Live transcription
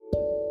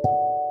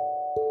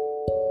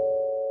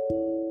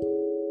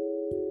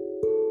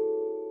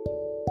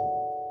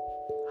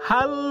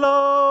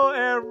Hello,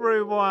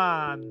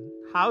 everyone.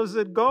 How's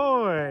it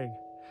going?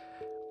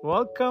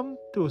 Welcome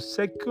to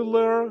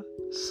Secular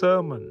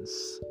Sermons.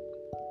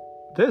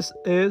 This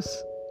is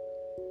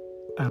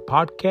a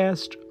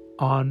podcast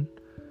on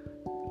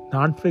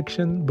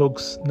nonfiction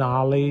books,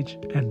 knowledge,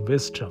 and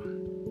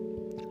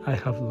wisdom I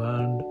have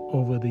learned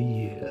over the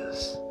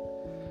years.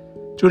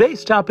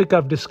 Today's topic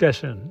of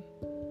discussion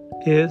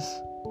is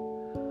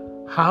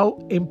how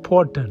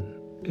important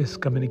is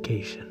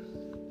communication?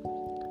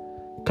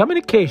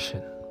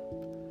 Communication,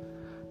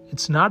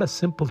 it's not a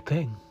simple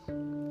thing.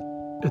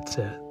 It's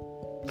a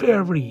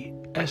very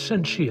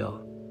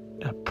essential,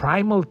 a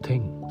primal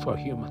thing for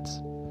humans.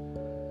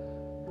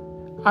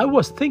 I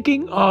was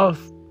thinking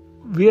of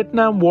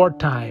Vietnam War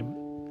time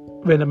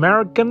when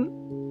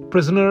American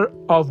prisoner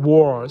of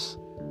wars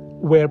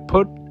were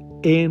put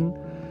in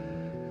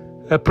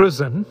a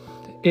prison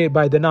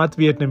by the North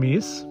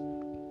Vietnamese,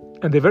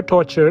 and they were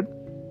tortured.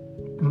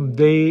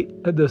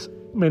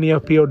 Many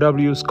of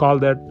POWs call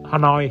that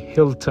Hanoi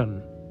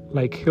Hilton,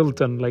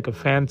 like a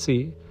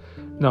fancy.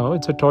 No,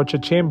 it's a torture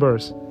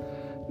chambers.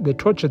 They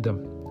tortured them.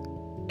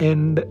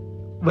 And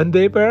when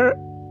they were,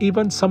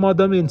 even some of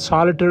them in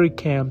solitary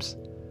camps,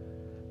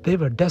 they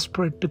were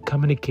desperate to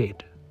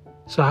communicate.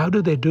 So how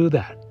do they do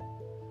that?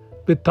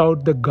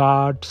 Without the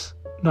guards,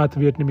 North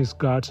Vietnamese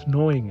guards,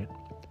 knowing it.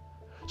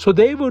 So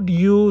they would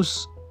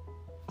use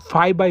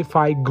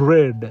 5x5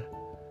 grid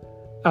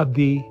of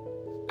the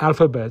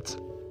alphabets.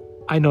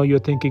 I know you're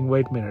thinking,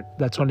 wait a minute,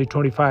 that's only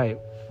 25,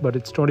 but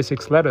it's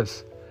 26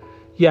 letters.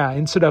 Yeah,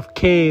 instead of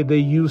K, they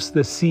use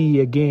the C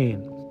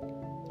again.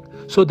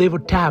 So they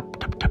would tap.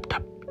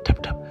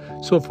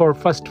 So for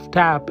first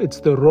tap, it's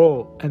the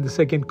row and the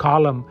second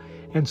column.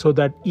 And so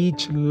that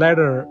each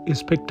letter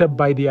is picked up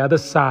by the other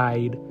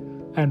side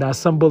and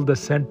assemble the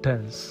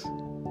sentence.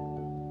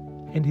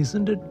 And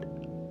isn't it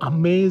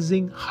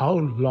amazing how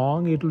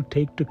long it will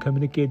take to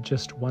communicate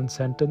just one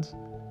sentence?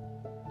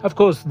 Of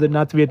course, the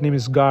North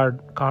Vietnamese guard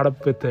caught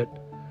up with it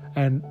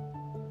and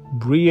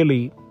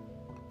really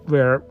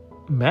were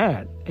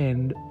mad.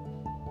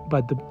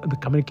 But the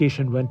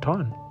communication went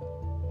on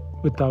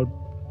without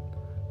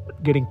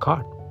getting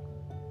caught.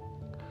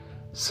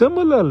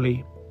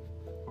 Similarly,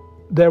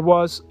 there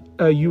was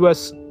a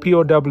U.S.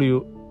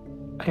 POW,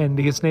 and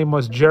his name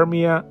was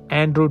Jeremiah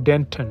Andrew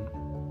Denton.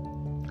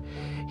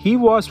 He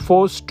was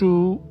forced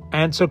to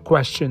answer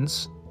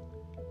questions,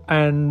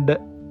 and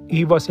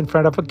he was in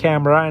front of a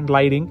camera and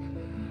lighting,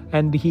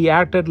 and he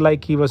acted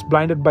like he was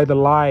blinded by the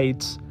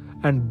lights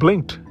and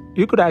blinked.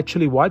 You could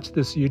actually watch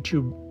this in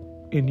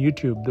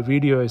YouTube. The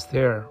video is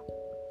there,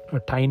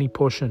 a tiny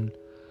portion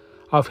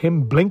of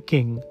him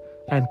blinking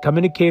and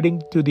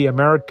communicating to the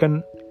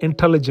American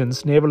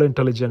intelligence, naval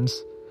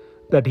intelligence,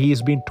 that he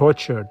is being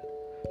tortured.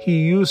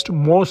 He used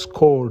Morse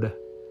code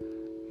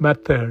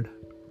method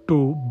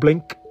to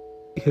blink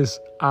his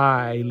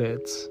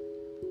eyelids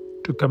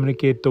to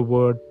communicate the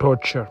word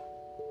torture.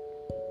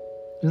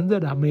 Isn't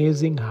that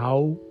amazing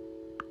how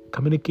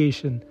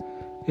communication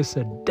is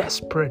a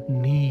desperate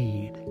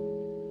need,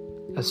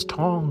 a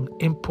strong,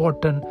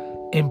 important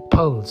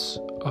impulse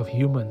of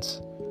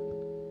humans?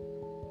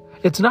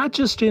 It's not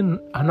just in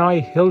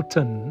Hanoi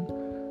Hilton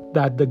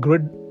that the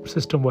grid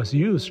system was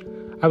used.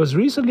 I was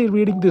recently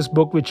reading this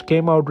book which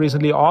came out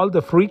recently, All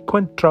the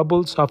Frequent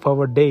Troubles of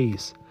Our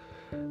Days.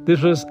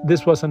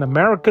 This was an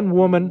American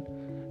woman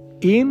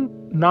in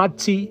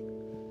Nazi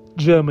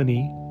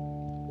Germany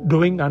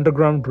doing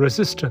underground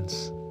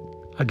resistance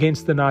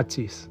against the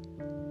Nazis.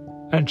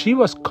 And she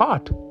was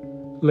caught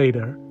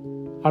later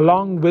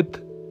along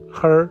with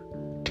her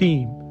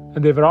team,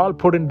 and they were all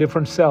put in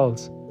different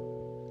cells.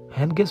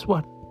 And guess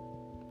what?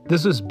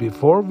 This is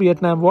before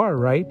Vietnam War,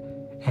 right?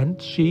 And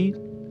she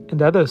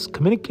and others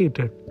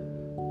communicated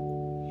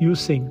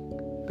using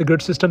the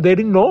grid system. They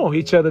didn't know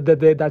each other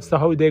that's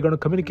how they're going to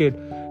communicate.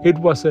 It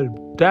was a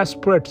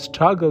desperate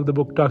struggle. The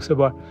book talks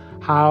about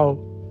how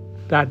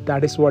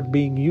that is what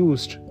being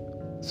used.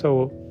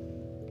 So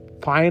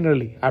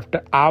finally,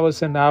 after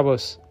hours and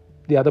hours,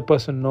 the other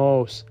person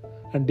knows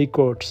and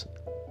decodes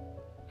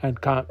and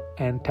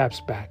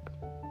taps back.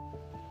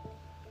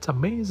 It's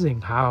amazing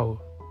how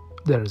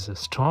there is a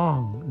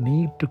strong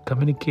need to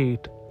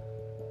communicate,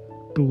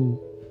 to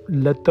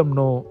let them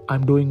know,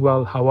 I'm doing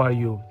well, how are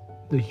you?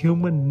 The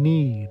human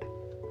need.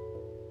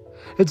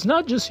 It's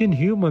not just in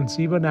humans,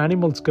 even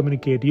animals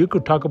communicate. You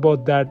could talk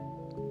about that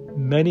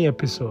many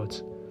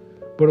episodes.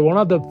 But one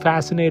of the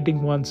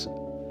fascinating ones,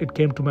 it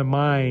came to my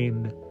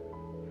mind,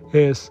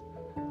 is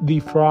the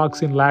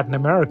frogs in Latin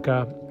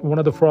America. One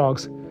of the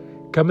frogs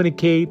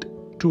communicate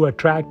to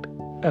attract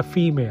a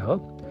female,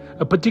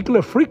 a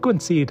particular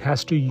frequency it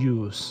has to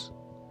use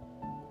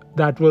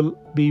that will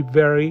be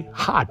very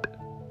hot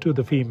to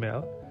the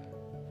female.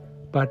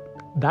 But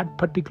that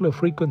particular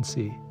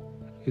frequency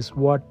is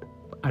what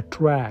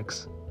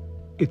attracts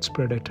its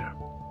predator.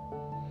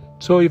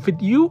 So if it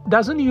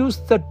doesn't use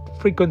that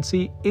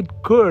frequency, it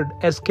could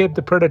escape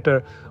the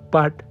predator,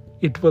 but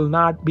it will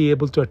not be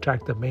able to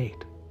attract the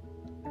mate.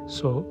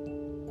 So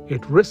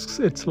it risks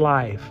its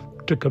life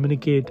to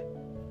communicate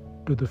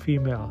to the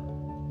female.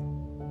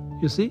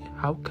 You see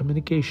how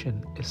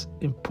communication is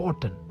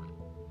important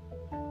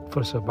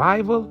for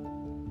survival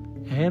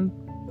and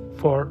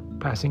for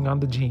passing on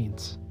the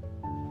genes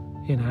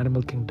in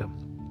animal kingdom.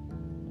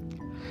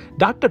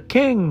 Dr.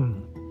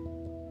 King,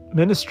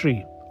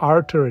 ministry,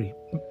 oratory,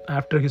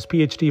 after his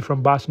PhD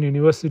from Boston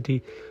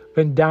University,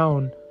 went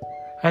down,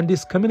 and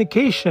this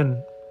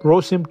communication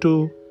rose him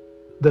to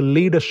the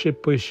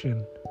leadership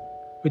position,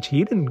 which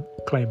he didn't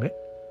claim it.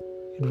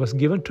 It was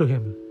given to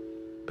him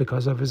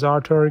because of his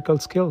oratorical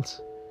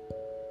skills.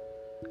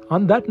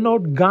 On that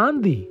note,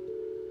 Gandhi,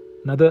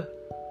 another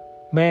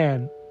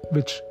man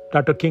which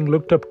Dr. King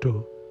looked up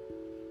to,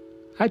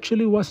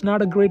 actually was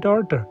not a great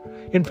orator.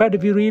 In fact,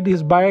 if you read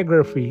his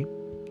biography,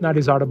 not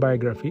his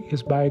autobiography,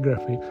 his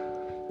biography,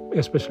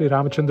 especially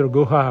Ramachandra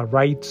Guha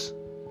writes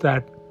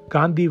that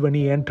Gandhi, when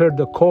he entered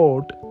the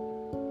court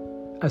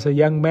as a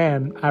young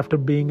man after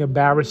being a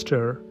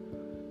barrister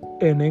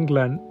in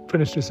England,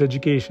 finished his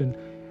education,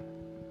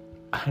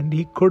 and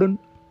he couldn't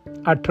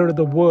utter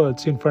the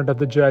words in front of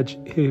the judge.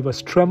 He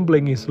was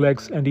trembling his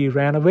legs and he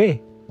ran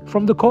away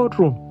from the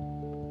courtroom.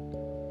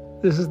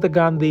 This is the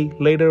Gandhi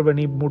later when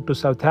he moved to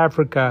South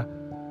Africa,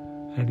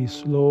 and he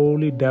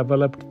slowly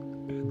developed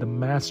the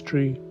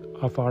mastery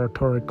of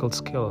oratorical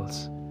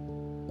skills.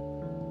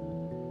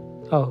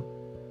 Oh,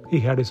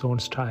 he had his own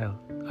style.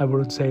 I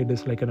wouldn't say it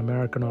is like an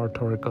American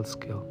oratorical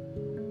skill.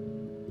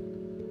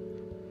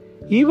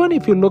 Even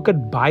if you look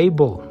at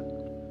Bible,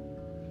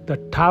 the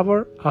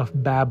Tower of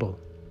Babel,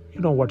 you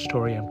know what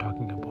story I'm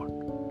talking about.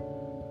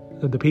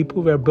 So the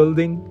people were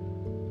building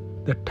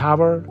the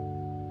tower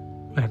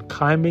and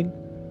climbing.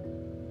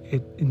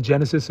 In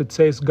Genesis it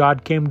says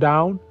God came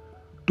down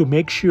to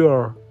make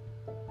sure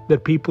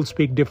that people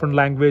speak different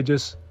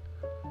languages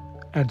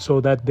and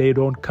so that they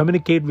don't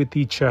communicate with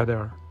each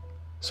other,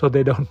 so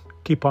they don't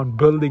keep on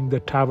building the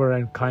tower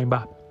and climb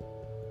up.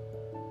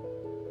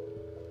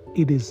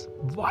 It is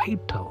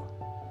vital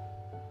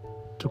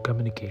to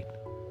communicate,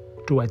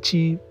 to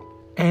achieve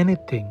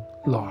anything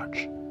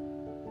large.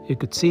 You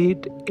could see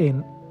it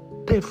in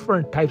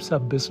different types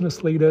of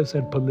business leaders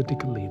and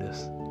political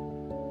leaders.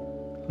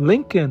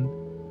 Lincoln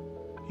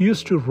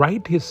used to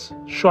write his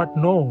short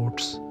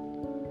notes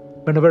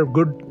whenever a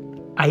good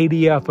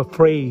idea of a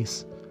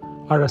phrase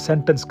or a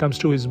sentence comes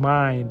to his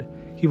mind.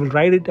 He will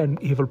write it and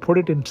he will put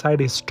it inside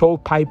his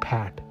stovepipe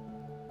hat.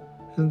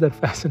 Isn't that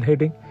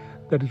fascinating?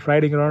 That he's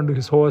riding around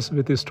his horse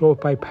with his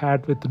stovepipe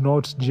hat with the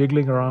notes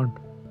jiggling around.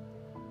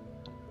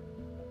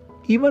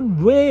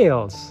 Even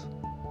whales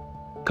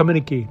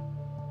communicate.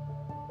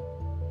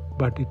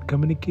 But it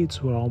communicates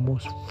for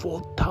almost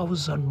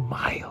 4,000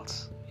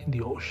 miles in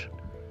the ocean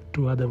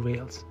to other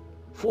whales.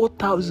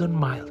 4,000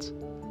 miles.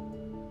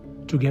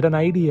 To get an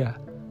idea,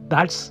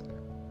 that's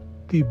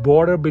the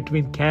border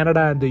between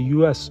Canada and the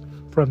US.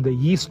 From the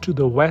east to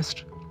the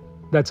west,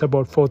 that's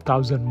about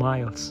 4,000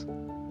 miles.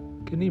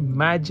 Can you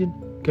imagine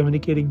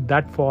communicating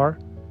that far,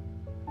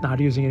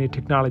 not using any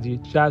technology,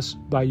 just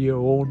by your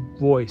own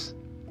voice?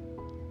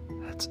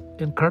 That's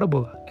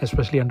incredible,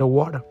 especially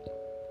underwater.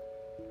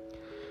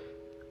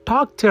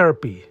 Talk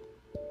therapy.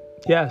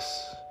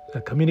 Yes, the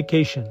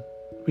communication,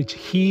 which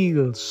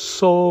heals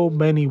so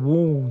many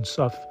wounds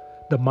of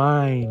the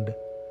mind.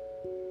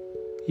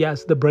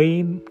 Yes, the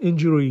brain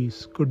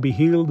injuries could be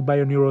healed by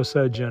a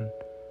neurosurgeon,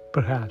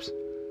 perhaps,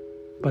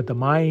 but the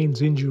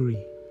mind's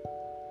injury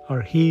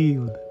are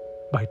healed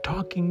by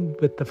talking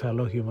with the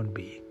fellow human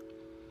being.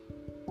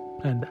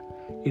 And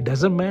it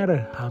doesn't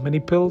matter how many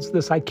pills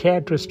the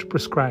psychiatrist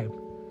prescribe,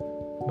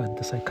 but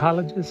the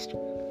psychologist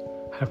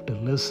have to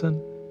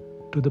listen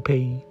to the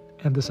pain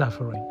and the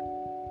suffering.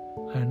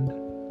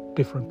 And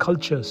different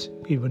cultures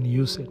even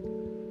use it,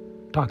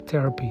 talk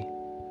therapy,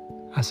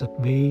 as a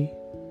way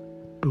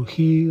to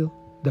heal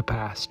the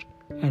past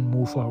and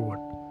move forward.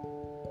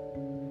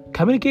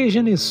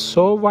 Communication is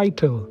so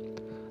vital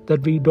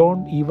that we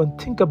don't even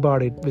think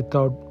about it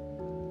without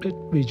it,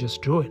 we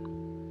just do it.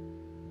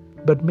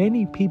 But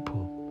many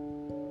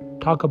people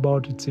talk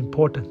about its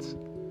importance.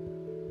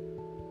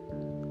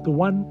 The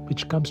one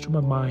which comes to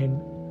my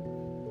mind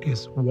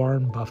is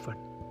Warren Buffett.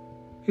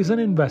 He's an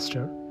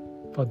investor,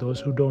 for those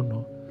who don't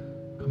know,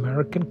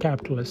 American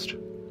capitalist.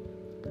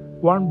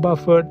 Warren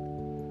Buffett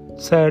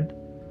said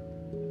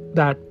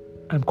that,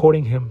 I'm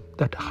quoting him,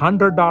 that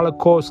 $100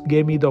 course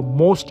gave me the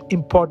most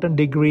important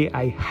degree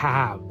I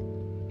have.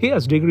 He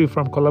has a degree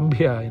from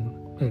Columbia,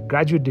 a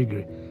graduate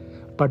degree.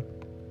 But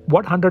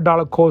what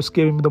 $100 course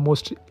gave him the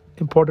most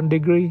important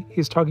degree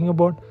he's talking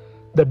about?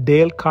 The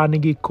Dale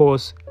Carnegie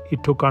course he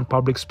took on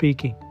public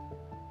speaking.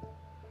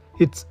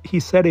 He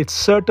said it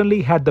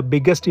certainly had the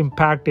biggest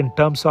impact in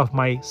terms of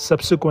my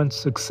subsequent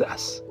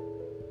success.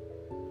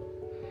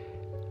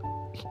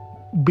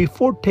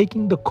 Before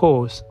taking the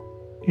course,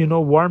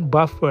 Warren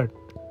Buffett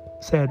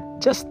said,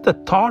 just the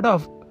thought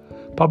of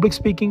public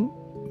speaking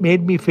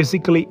made me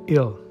physically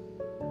ill.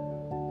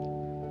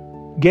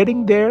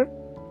 Getting there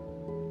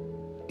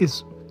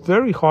is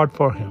very hard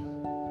for him.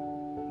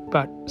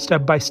 But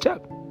step by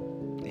step,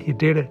 he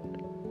did it.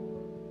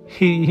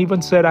 He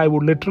even said, I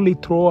would literally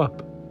throw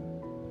up.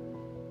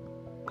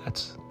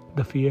 That's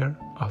the fear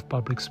of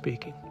public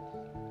speaking.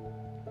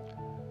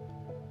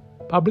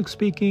 Public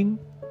speaking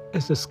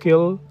is a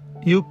skill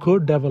you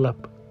could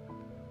develop.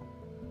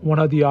 One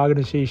of the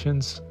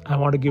organizations I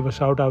want to give a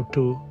shout out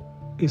to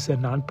is a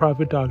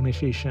nonprofit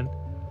organization.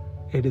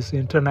 It is an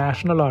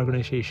international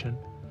organization,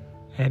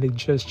 and it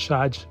just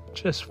charges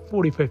just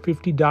 $45,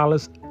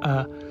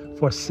 $50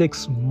 for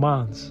 6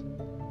 months,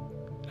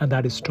 and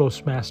that is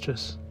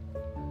Toastmasters.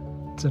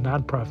 It's a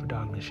nonprofit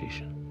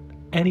organization.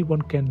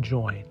 Anyone can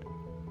join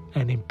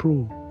and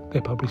improve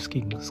their public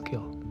speaking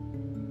skill.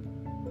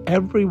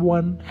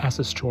 Everyone has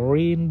a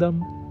story in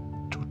them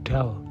to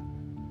tell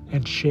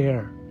and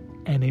share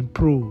and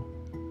improve,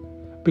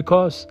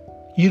 because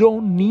you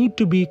don't need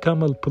to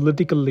become a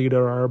political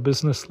leader or a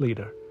business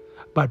leader,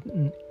 but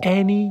in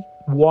any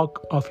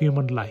walk of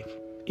human life,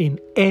 in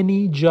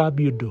any job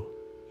you do,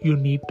 you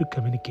need to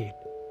communicate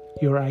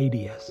your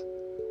ideas.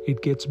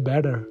 It gets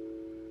better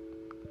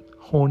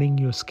honing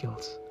your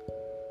skills.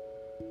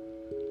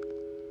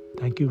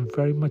 Thank you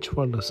very much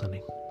for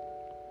listening.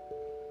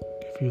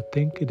 If you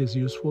think it is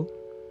useful,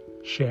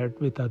 share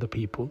it with other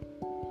people.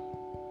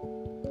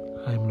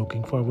 I am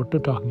looking forward to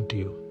talking to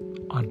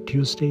you on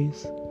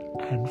Tuesdays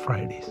and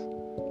Fridays.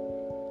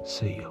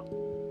 See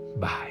you.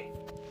 Bye.